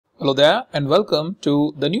Hello there and welcome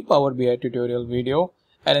to the new Power BI tutorial video.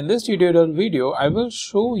 And in this tutorial video, I will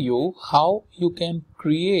show you how you can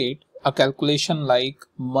create a calculation like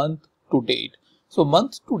month to date. So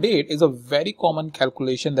month to date is a very common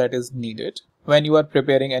calculation that is needed when you are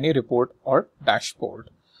preparing any report or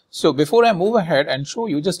dashboard. So before I move ahead and show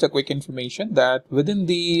you just a quick information that within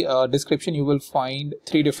the description, you will find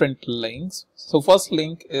three different links. So first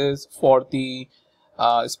link is for the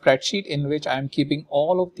spreadsheet in which I am keeping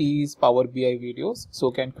all of these Power BI videos, so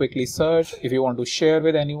you can quickly search. If you want to share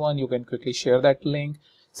with anyone, you can quickly share that link.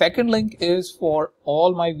 Second link is for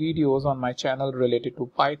all my videos on my channel related to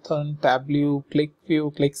Python, Tableau,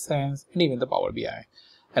 ClickView, ClickSense, and even the Power BI.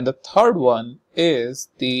 And the third one is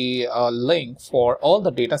the link for all the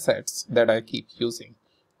data sets that I keep using.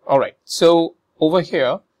 All right, so over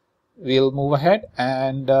here we'll move ahead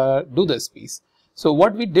and do this piece. So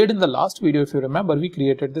what we did in the last video, if you remember, we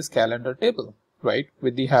created this calendar table, right?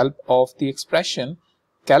 With the help of the expression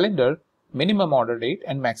calendar, minimum order date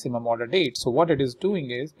and maximum order date. So what it is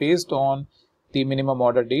doing is based on the minimum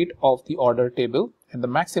order date of the order table and the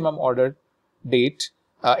maximum order date,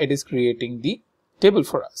 it is creating the table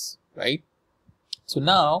for us, right? So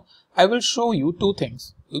now I will show you two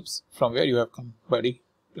things. Oops, from where you have come, buddy.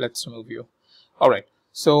 Let's remove you. All right.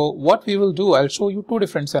 So what we will do, I'll show you two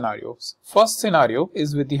different scenarios. First scenario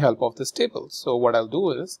is with the help of this table. So what I'll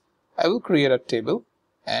do is I will create a table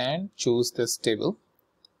and choose this table.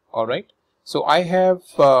 All right. So I have,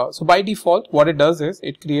 so by default, what it does is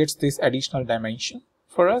it creates this additional dimension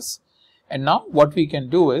for us. And now what we can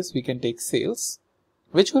do is we can take sales,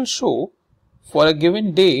 which will show for a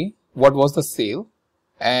given day, what was the sale,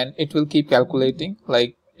 and it will keep calculating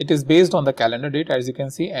like it is based on the calendar date, as you can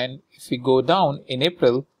see. And if we go down in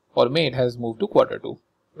April or May, it has moved to Q2,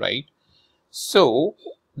 right? So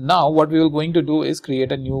now what we are going to do is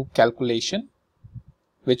create a new calculation,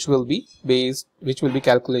 which will be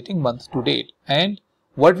calculating month to date. And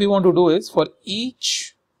what we want to do is for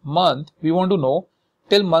each month, we want to know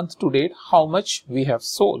till month to date how much we have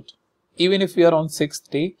sold. Even if we are on 6th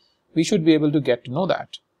day, we should be able to get to know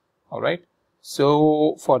that. All right.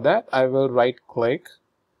 So for that, I will right click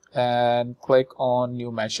and click on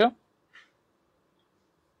new measure,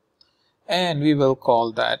 and we will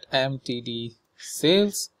call that MTD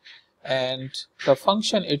sales, and the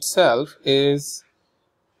function itself is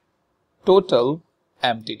total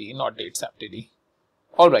MTD, not dates MTD.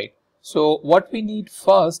 All right, so what we need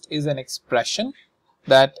first is an expression.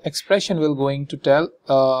 That expression will going to tell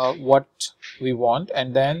what we want,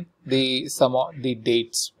 and then the sum of the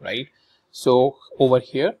dates, right? So over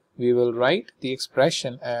here we will write the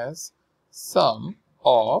expression as sum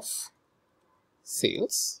of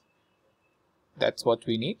sales. That's what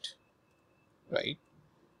we need, right?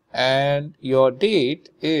 And your date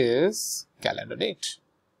is calendar date.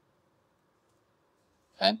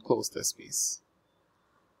 And close this piece.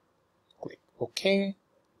 Click OK.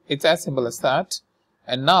 It's as simple as that.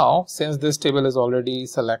 And now, since this table is already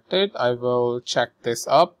selected, I will check this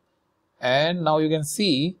up. And now you can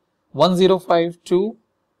see 1052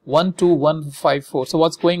 12154. So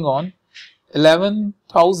what's going on?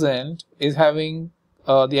 11,000 is having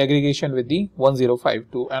the aggregation with the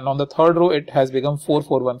 1052, and on the third row it has become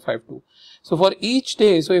 44152. So for each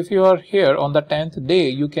day, so if you are here on the 10th day,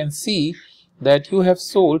 you can see that you have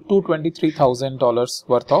sold $223,000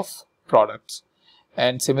 worth of products.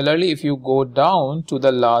 And similarly, if you go down to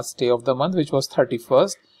the last day of the month, which was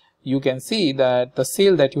 31st, you can see that the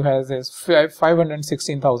sale that you have is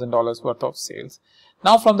 $516,000 worth of sales.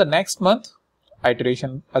 Now from the next month,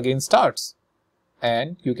 iteration again starts,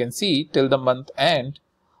 and you can see till the month end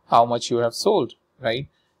how much you have sold, right?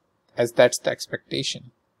 As that's the expectation.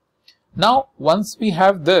 Now once we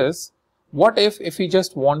have this, what if we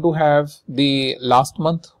just want to have the last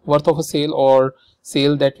month worth of a sale or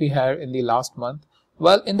sale that we have in the last month?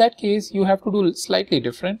 Well, in that case you have to do slightly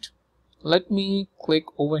different. Let me click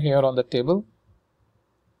over here on the table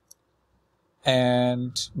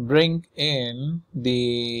and bring in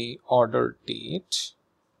the order date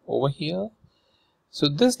over here. So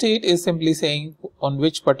this date is simply saying on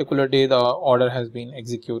which particular day the order has been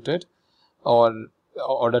executed or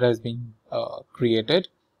order has been created.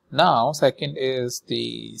 Now second is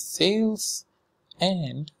the sales,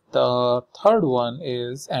 and the third one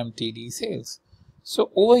is MTD sales.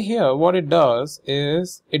 So over here what it does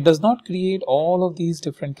is it does not create all of these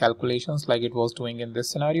different calculations like it was doing in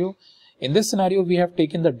this scenario. In this scenario, we have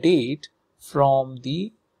taken the date from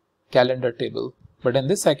the calendar table, but in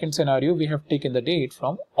this second scenario, we have taken the date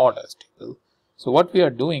from orders table. So what we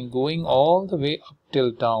are doing, going all the way up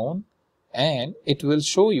till down, and it will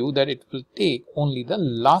show you that it will take only the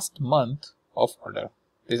last month of order.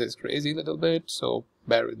 This is crazy a little bit, so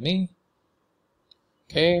bear with me.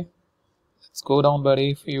 Okay, let's go down,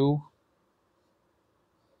 buddy, for you.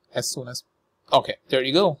 As soon as, okay, there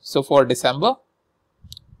you go. So for December,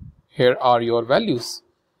 here are your values.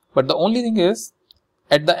 But the only thing is,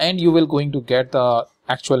 at the end, you will going to get the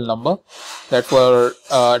actual number that for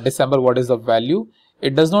December, what is the value.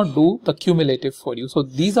 It does not do the cumulative for you. So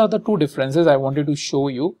these are the two differences I wanted to show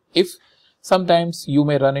you. If sometimes you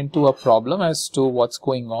may run into a problem as to what's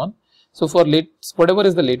going on. So for whatever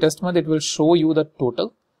is the latest month, it will show you the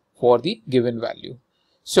total for the given value.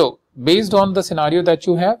 So based on the scenario that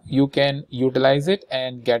you have, you can utilize it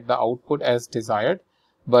and get the output as desired.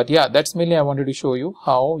 But yeah, that's mainly I wanted to show you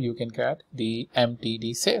how you can get the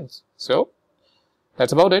MTD sales. So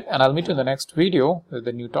that's about it, and I'll meet you in the next video with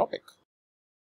the new topic.